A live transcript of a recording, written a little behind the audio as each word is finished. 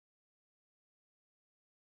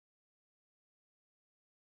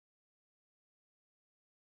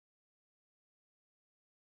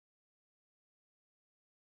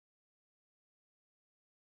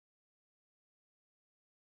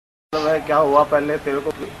मतलब है क्या हुआ पहले तेरे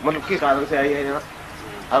को, मतलब किस कारण से आई है यहाँ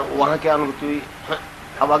और वहाँ क्या अनुभूति हुई,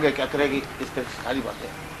 अब आगे क्या करेगी, इस तरह की सारी बातें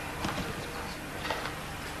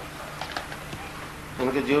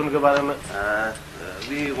उनके जीवन के बारे में।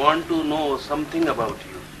 We want to know something about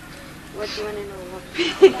you. What do you want to know about me?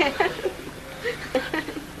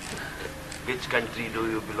 Which country do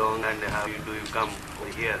you belong and how do you come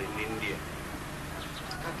over here in India?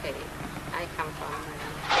 Okay, I come from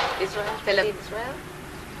Israel, Tel Aviv, Israel,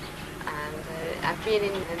 and I've been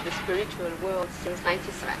in the spiritual world since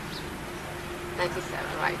 97.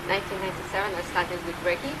 97, right. 1997 I started with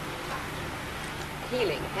Reiki,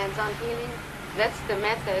 healing, hands-on healing. That's the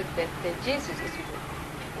method that Jesus used to do.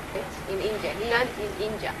 Okay? In India. He learned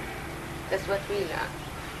in India. That's what we learned.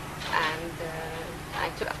 And I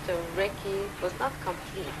took after Reiki was not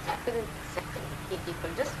complete. I couldn't accept it. People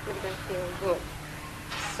just couldn't feel good.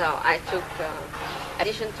 So I took,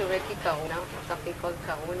 addition to Reiki, Karuna, something called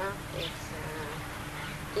Karuna. It's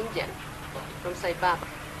Indian, from Sai Baba.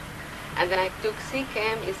 And then I took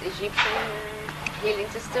Sikhem, is Egyptian healing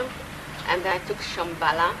system. And then I took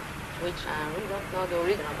Shambhala, which I really don't know the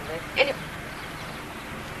origin of it. Anyway,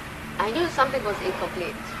 I knew something was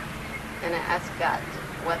incomplete. And I asked God,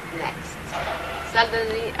 what next?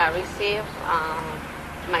 Suddenly I received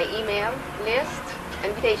my email list,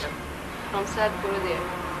 invitation from Sadhguru.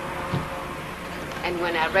 And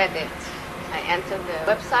when I read it, I entered the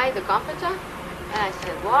website, the computer, and I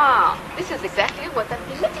said, wow, this is exactly what I've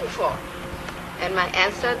been looking for. And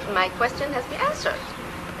my question has been answered.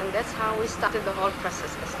 And that's how we started the whole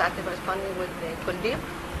process. I started responding with the Kuldeep.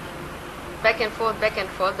 Back and forth, back and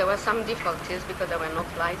forth. There were some difficulties because there were no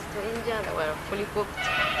flights to India. They were fully booked.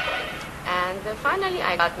 And finally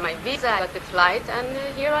I got my visa, I got the flight, and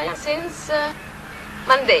here I am since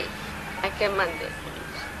Monday. I came Monday.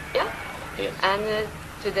 Yeah? Yes. And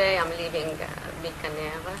today I'm leaving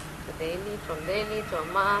Bikaner to Delhi, from Delhi to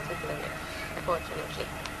Amman to Delhi, unfortunately.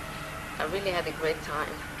 I really had a great time.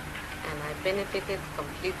 And I benefited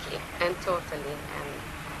completely and totally. And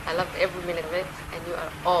I loved every minute of it. And you are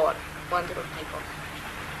all wonderful people.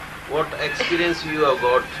 What experience you have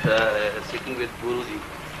got sitting with Guruji?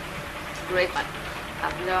 Great one.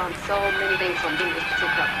 I've learned so many things from him in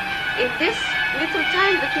particular. In this little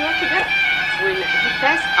time that we were together, when he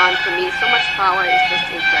passed on to me so much power, is just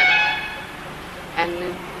incredible. And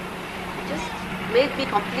it just made me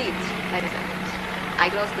complete. Like that. I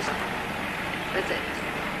lost the sun. That's it.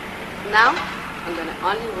 Now, I'm going to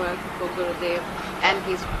only work for Gurudev and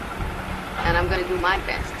his, and I'm going to do my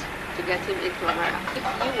best to get him into America. If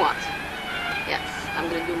you want, yes, I'm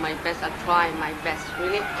going to do my best. I'll try my best,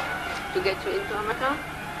 really, to get you into America.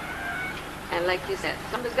 And like you said,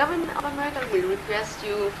 the government of America will request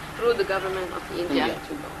you through the government of India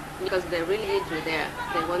to go. Because they really need you there.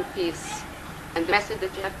 They want peace. And the message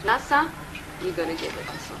that you have to NASA, you're going to give it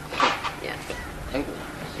also. Yes. Thank you.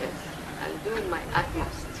 Yes. I'll do my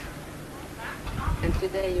utmost. And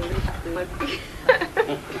today you really have to work.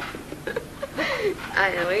 I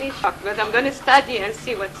am really shocked, but I'm going to study and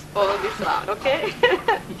see what's all this about, okay?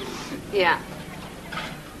 Yeah.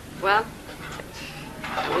 Well,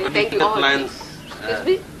 thank you all. Plans? Excuse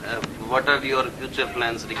me? What are your future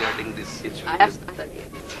plans regarding this situation? I have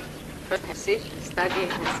studied. First I study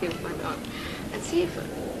and see what's going on. And see if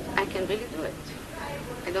I can really do it.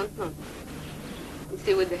 I don't know. You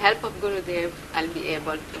see, with the help of Gurudev, I'll be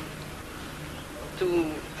able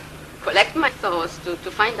to collect my thoughts, to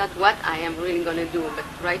find out what I am really going to do. But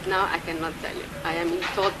right now, I cannot tell you. I am in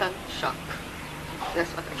total shock.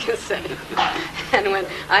 That's what I can say. And when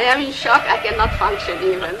I am in shock, I cannot function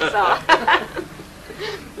even. So,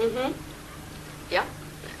 yeah.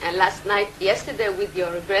 And yesterday with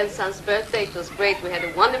your grandson's birthday, it was great. We had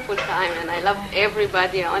a wonderful time, and I loved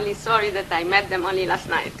everybody. I'm only sorry that I met them only last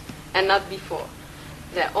night and not before.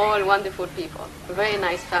 They're all wonderful people. A very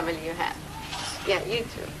nice family you have. Yeah, you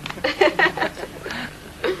too.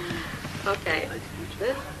 Okay.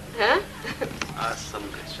 Huh? Ask some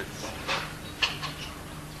questions.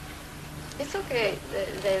 It's okay.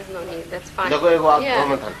 There's no need. That's fine.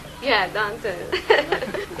 Yeah, don't.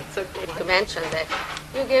 It's okay to mention that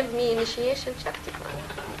you gave me initiation chapter 1.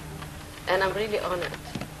 And I'm really honored.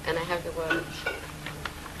 And I have the word.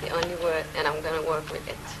 The only word. And I'm going to work with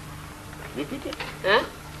it. Repeat it. Huh?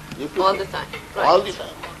 Repeat all it. the time. Right. All the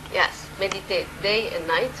time. Yes. Meditate day and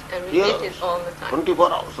night and repeat it all the time.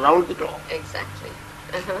 24 hours, round the clock. Exactly.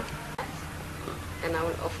 And I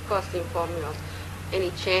will, of course, inform you of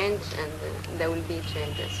any change, and there will be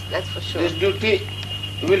changes. That's for sure. This duty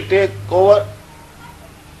will take over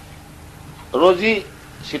Rosie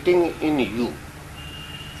sitting in you.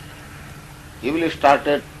 He will start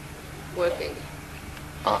it working.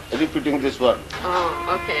 repeating this word.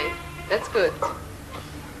 Oh, okay. That's good.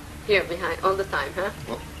 Here behind all the time, huh?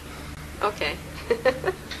 Okay.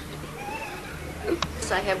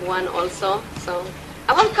 So I have one also, so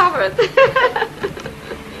I'm all covered.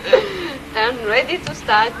 I'm ready to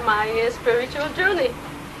start my spiritual journey.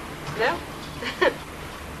 Yeah.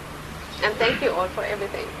 And thank you all for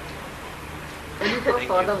everything.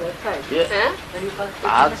 For the website. ये Yeah?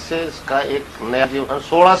 आज से इसका एक नया जीवन,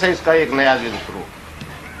 16 से इसका एक नया जीवन शुरू।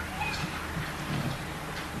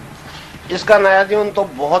 इसका नया जीवन तो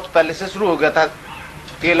बहुत पहले से शुरू हो गया था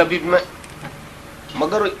तेल अबीब में,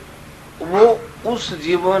 मगर वो उस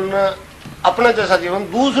जीवन, अपने जैसा जीवन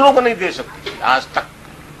दूसरों को नहीं दे सकती आज तक।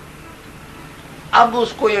 अब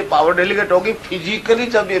उसको ये पावर डेलीगेट होगी फिजिकली,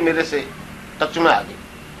 जब ये मेरे से टच में आ गई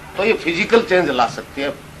तो ये फिजिकल चेंज ला सकती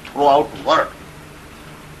है थ्रू आउट वर्ल्ड।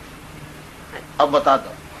 अब बता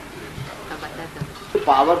दो,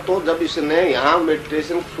 पावर तो जब इसने यहाँ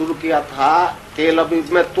मेडिटेशन शुरू किया था तेल अबीब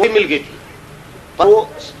में तो मिल गई थी, पर वो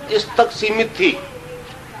इस तक सीमित थी।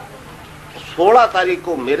 16 तारीख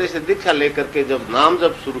को मेरे से दीक्षा लेकर के जब नाम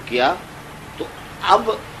जब शुरू किया तो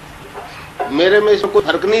अब मेरे में इसमें कोई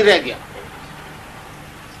फर्क नहीं रह गया।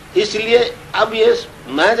 इसलिए अब ये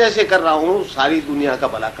मैं जैसे कर रहा हूँ सारी दुनिया का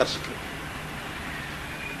भला कर सके।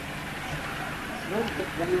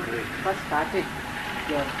 When you first started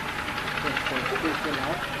your spiritual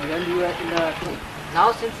life, when you were in the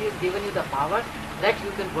now since he has given you the power that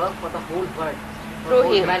you can work for the whole world, for Through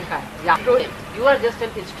whole him. mankind. Yeah, Through him. You are just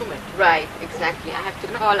an instrument. Right, exactly. I have to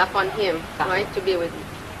call upon him, right, to be with me.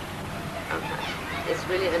 Okay. It's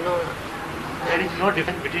really an honor. There is no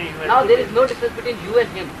difference between you and Now there Buddha. is no difference between you and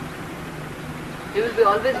him. He will be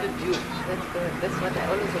always with you. That's good. That's what I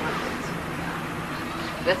always wanted.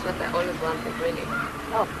 That's what I always wanted, really.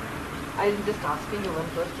 Now, I am just asking you one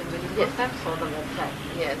question. When you Yes. first time saw the website,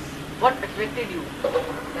 Yes. what attracted you?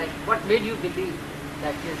 Like, what made you believe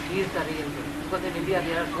that yes, he is the real guru? Because in India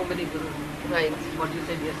there are so many gurus. Right. What you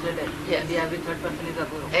said yesterday. Yes. India, every third person is a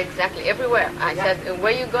guru. Exactly. Everywhere. I Yeah. said,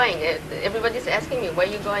 where you going? Everybody's asking me, where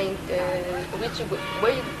you going?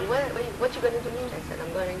 What you going to do? I said,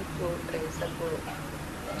 I'm going to Sadhguru.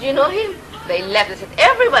 Do you know him? They laughed. They said,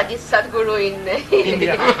 everybody's Sadhguru in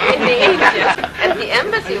India. in the India. At the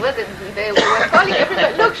embassy, they were calling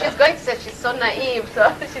everybody, look, she's going to say, she's so naive,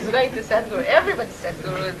 so she's going to Sadhguru. Everybody's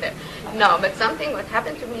Sadhguru is there. No, but something what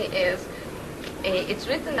happened to me is, it's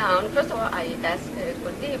written down. First of all, I asked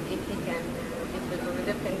Gurdeep if he can, if the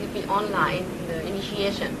Gurudev can be online, the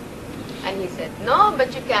initiation. And he said, no,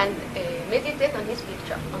 but you can meditate on his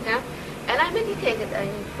picture, okay? And I meditated, I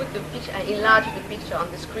put the picture, I enlarged the picture on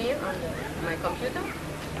the screen on my computer,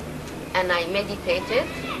 and I meditated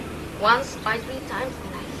once, twice, 3 times,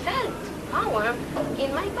 and I felt power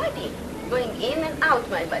in my body, going in and out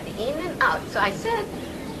my body, in and out. So I said,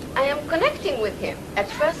 I am connecting with him. At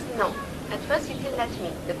first, no. At first he didn't let me,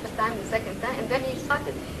 the first time, the second time, and then he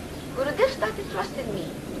started, Gurudev started trusting me.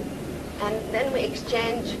 And then we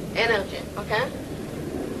exchanged energy, okay?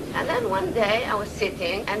 And then one day I was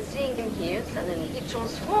sitting and seeing him here, suddenly he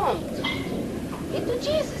transformed into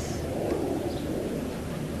Jesus.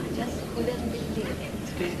 I just couldn't believe it.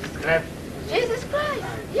 Jesus Christ. Jesus Christ,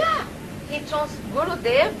 yeah.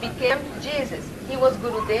 Gurudev became Jesus. He was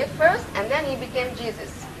Gurudev first, and then he became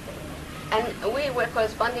Jesus. And we were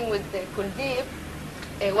corresponding with Kuldeep,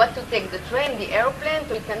 what to take, the train, the airplane,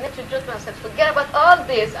 to connect to Jyotma. I said, forget about all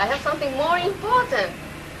this. I have something more important.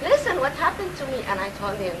 Listen, what happened to me? And I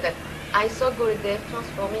told him that I saw Gurudev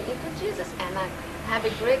transforming into Jesus, and I have a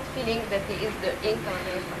great feeling that he is the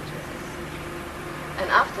incarnate of Jesus. And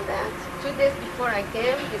after that, 2 days before I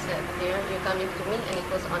came, he said, here, you're coming to me, and it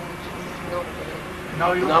was on Jesus. No.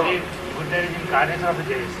 Now you Now- believe Buddha is incarnate of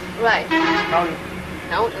Jesus. Right. Now you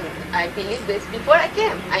Now, I believe this. Before I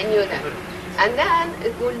came, I knew that. And then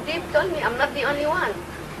Gurdeep told me I'm not the only one.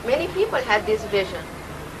 Many people had this vision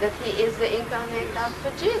that he is the incarnate of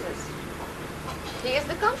Jesus. He is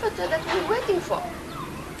the comforter that we're waiting for.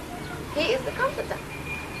 He is the comforter.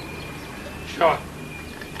 sure.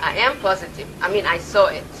 I am positive. I mean, I saw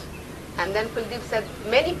it. And then Kuldeep said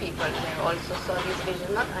many people there also saw this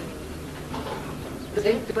vision, not only me. The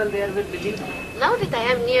same people there will believe. Now that I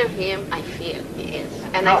am near him, I feel he is.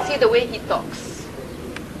 And I see the way he talks.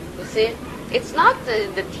 You see? It's not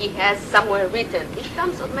that he has somewhere written. It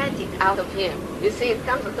comes automatic out of him. You see, it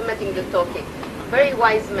comes automatic in the talking. Very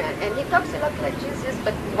wise man. And he talks a lot like Jesus,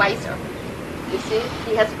 but wiser. You see?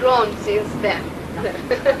 He has grown since then.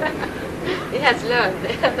 He has learned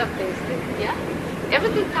a lot of things. Yeah?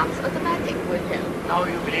 Everything comes automatic with him. Now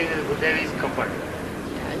you believe that Buddha is comfort.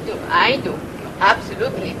 I do.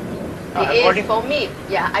 Absolutely. He is according- for me.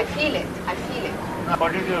 Yeah, I feel it. I feel it.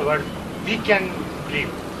 According to your word, we can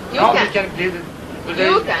believe. You Now can. we can believe that Gurudev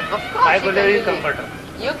You is- can, of course. My you can Gurudev is believe. comforter.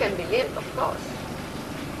 You can believe, of course.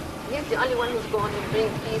 He's the only one who's going to bring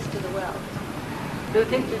peace to the world. Do you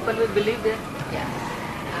think people will believe this? Yes,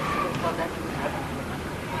 absolutely. For that will happen.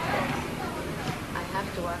 I have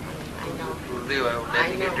to work on it. I know. Gurudev have I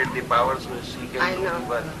know. delegated the powers which he I can know. do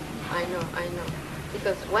well. I know.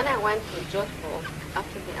 Because when I went to Jodhpur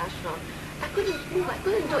after the ashram, I couldn't move. I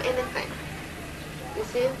couldn't do anything. You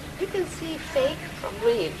see, you can see fake from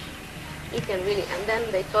real. You can really. And then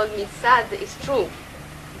they told me, Sad is true.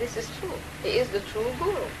 This is true. He is the true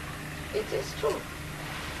guru. It is true.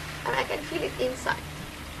 And I can feel it inside.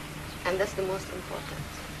 And that's the most important.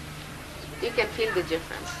 You can feel the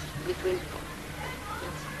difference between them.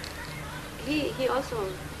 Yes. He also,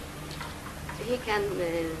 he can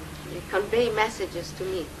convey messages to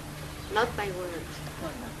me, not by words.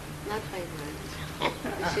 Not by words.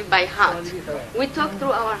 You see, by heart. We talk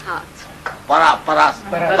through our heart.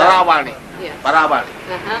 Paravani. Yes. Paravani.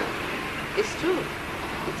 It's true.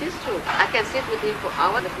 It is true. I can sit with him for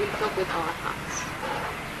hours, but we'll talk with our hearts.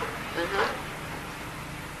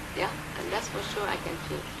 Yeah, and that's for sure I can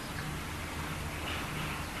feel.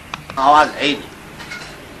 आवाज है ही नहीं.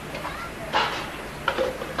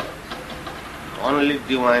 Only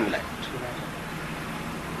divine light.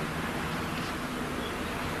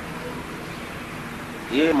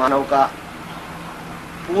 ये मानव का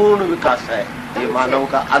पूर्ण विकास है. ये मानव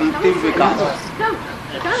का अंतिम विकास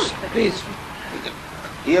है. प्लीज.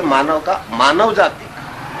 ये मानव का, मानव जाति का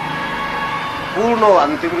पूर्ण और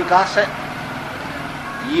अंतिम विकास है.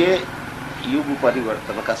 ये युग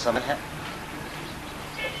परिवर्तन का समय है.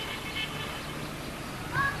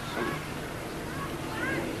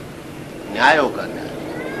 न्याय होगा.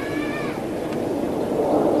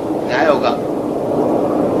 न्याय होगा.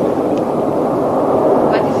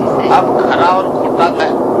 What is he saying? अब खरा और खोटा है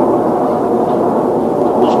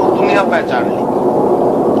उसको दुनिया पहचान ली.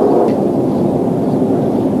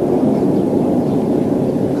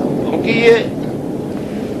 क्योंकि ये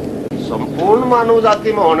संपूर्ण मानव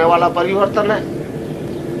जाति में होने वाला परिवर्तन है.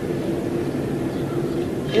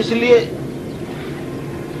 इसलिए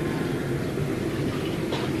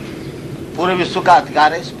पूरे विश्व का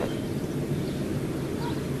अधिकार है इस पर.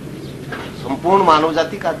 संपूर्ण मानव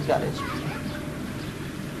जाति का अधिकार है इस पर.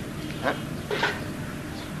 हाँ?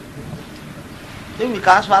 ये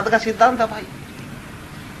विकासवाद का सिद्धांत है भाई.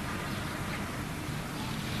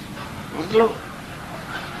 मतलब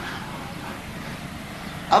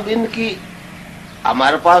अब इनकी,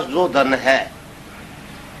 हमारे पास जो धन है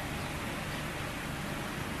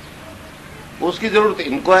उसकी जरूरत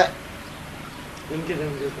इनको है इनकी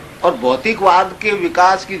जरूरत और भौतिकवाद के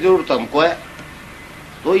विकास की जरूरत हमको है.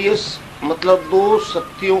 तो ये मतलब दो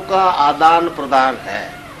शक्तियों का आदान प्रदान है.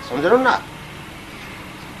 समझ रहे हो ना.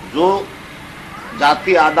 जो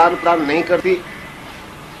जाति आदान प्रदान नहीं करती,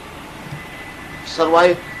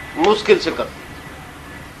 सर्वाइव मुश्किल से करती.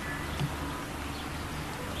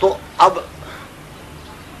 तो अब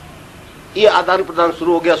ये आदान प्रदान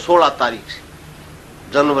शुरू हो गया 16 तारीख से,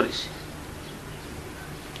 जनवरी से.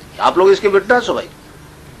 आप लोग इसके विटनेस हो भाई.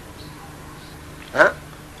 हाँ?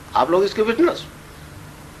 आप लोग इसके विटनेस हो.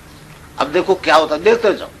 अब देखो क्या होता है.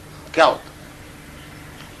 देखते जाओ क्या होता.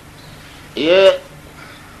 ये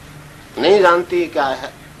नहीं जानती क्या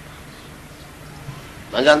है.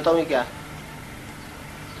 मैं जानता हूं ये क्या है.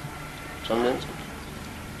 समझे.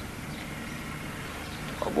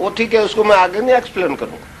 वो ठीक है, उसको मैं आगे नहीं एक्सप्लेन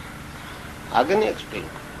करूंगा. आगे नहीं एक्सप्लेन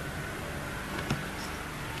करूंगा.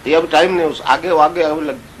 ये अब टाइम नहीं. उस आगे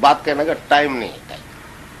बात कहने का टाइम नहीं है.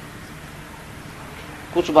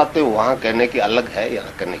 कुछ बातें वहां कहने की अलग है,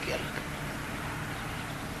 यहां कहने की अलग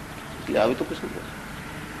है. अभी तो कुछ नहीं बोला.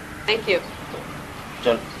 Thank you.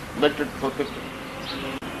 चल बेटर होते.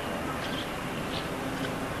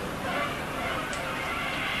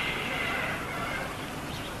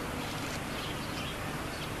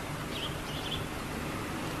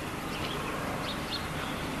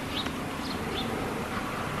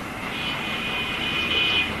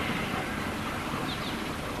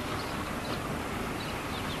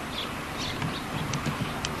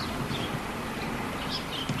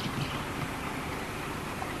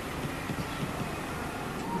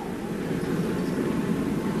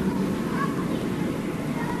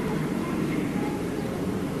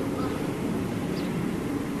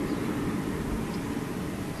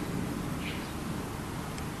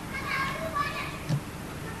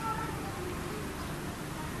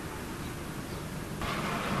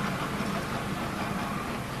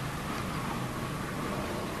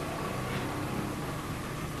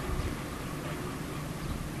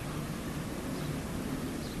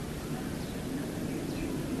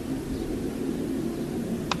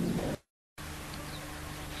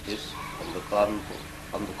 इस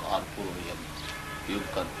अंधकारपूर्ण युग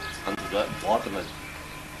का अंत जो है बहुत नजदीक।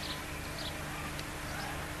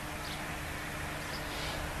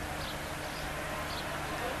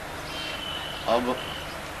 अब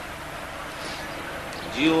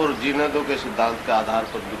जियो और जीने दो के सिद्धांत के आधार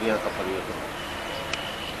पर दुनिया का परिवर्तन हो।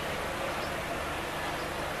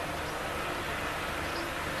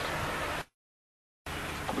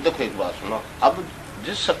 अब देखो एक बात सुनो, अब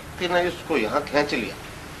जिस शक्ति ने इसको यहाँ खींच लिया,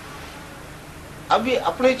 अब ये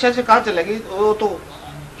अपनी इच्छा से कहाँ चलेगी? वो तो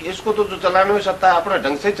इसको तो जो चलाने में सत्ता है अपने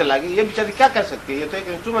ढंग से चलाएगी। ये बेचारी क्या कर सकती है? ये तो एक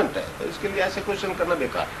इंस्ट्रूमेंट है, तो इसके लिए ऐसे क्वेश्चन करना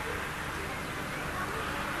बेकार है।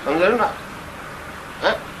 समझ रहे हो ना?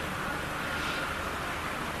 है?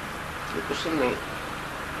 ये क्वेश्चन नहीं,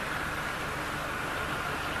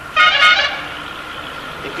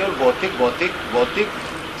 ये केवल भौतिक भौतिक भौतिक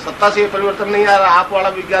सत्ता से ये परिवर्तन नहीं आ रहा। आप वाला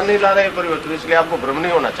विज्ञान नहीं ला रहा है परिवर्तन, इसलिए आपको भ्रम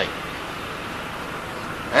नहीं होना चाहिए।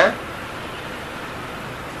 है?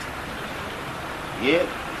 ये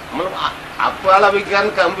मतलब आपको वाला विज्ञान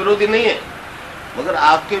का हम विरोधी नहीं है, मगर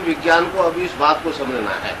आपके विज्ञान को अभी इस बात को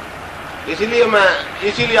समझना है।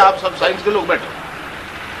 इसीलिए आप सब साइंस के लोग बैठे।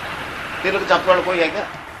 तिलक चापड़ कोई है क्या?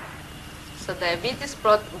 So diabetes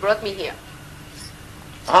brought me here.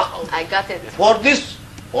 हाँ, I got it. For this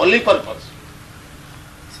holy purpose.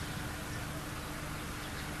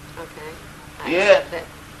 Okay. I ये- accept that.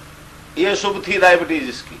 ये शुभ थी डायबिटीज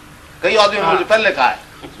इसकी। कई आदमी मुझे पहले कहा है।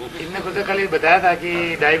 इनने खुद तो कल ही बताया था कि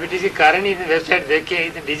डायबिटीज के कारण ही वेबसाइट देख के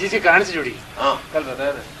डिजीज के कारण से जुड़ी। हाँ, कल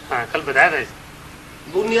बताया था इसे।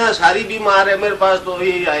 दुनिया सारी बीमार है, मेरे पास तो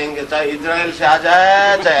यही आएंगे, चाहे इजराइल से आ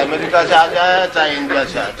जाए, चाहे अमेरिका से आ जाए, चाहे इंडिया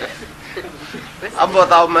से आ जाए। अब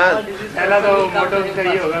बताओ मैं पहला तो मोटो इनका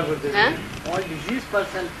ये होगा खुद। Huh? All disease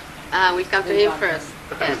person. We come to him first.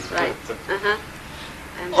 Yes, right. Uh-huh.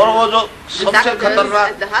 And, और वो जो the सबसे doctors खतरनाक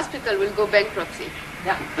at the hospital will go bankruptcy.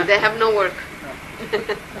 Yeah. They have no work.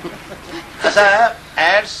 ऐसा है,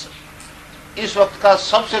 एड्स इस वक्त का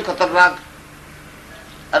सबसे खतरनाक,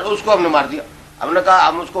 और उसको हमने मार दिया। हमने कहा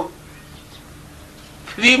हम उसको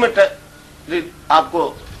फ्री में आपको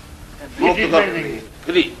मुक्त कर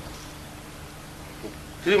देंगे,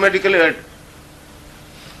 free medical aid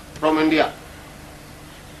from India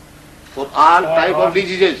for all type of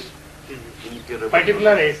diseases.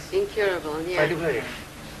 Particular age, Incurable, yeah. Particular age.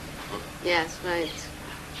 Yes, right.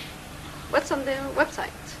 What's on their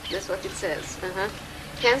website? That's what it says. Uh-huh.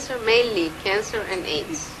 Cancer, mainly cancer and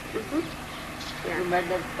AIDS. Mm-hmm. You Yeah. met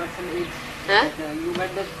that person AIDS. Huh? You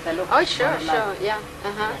met that fellow. Oh, sure, sure, yeah.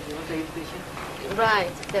 Uh-huh. He was AIDS patient.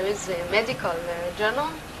 Right. There is a medical journal,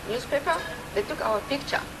 newspaper. They took our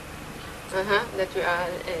picture. Uh-huh. That we are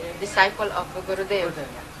a disciple of Gurudev. Gurudev,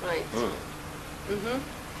 yeah. Right. Mm-hmm.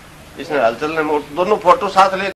 इसने हलचल ने दोनों photo साथ ले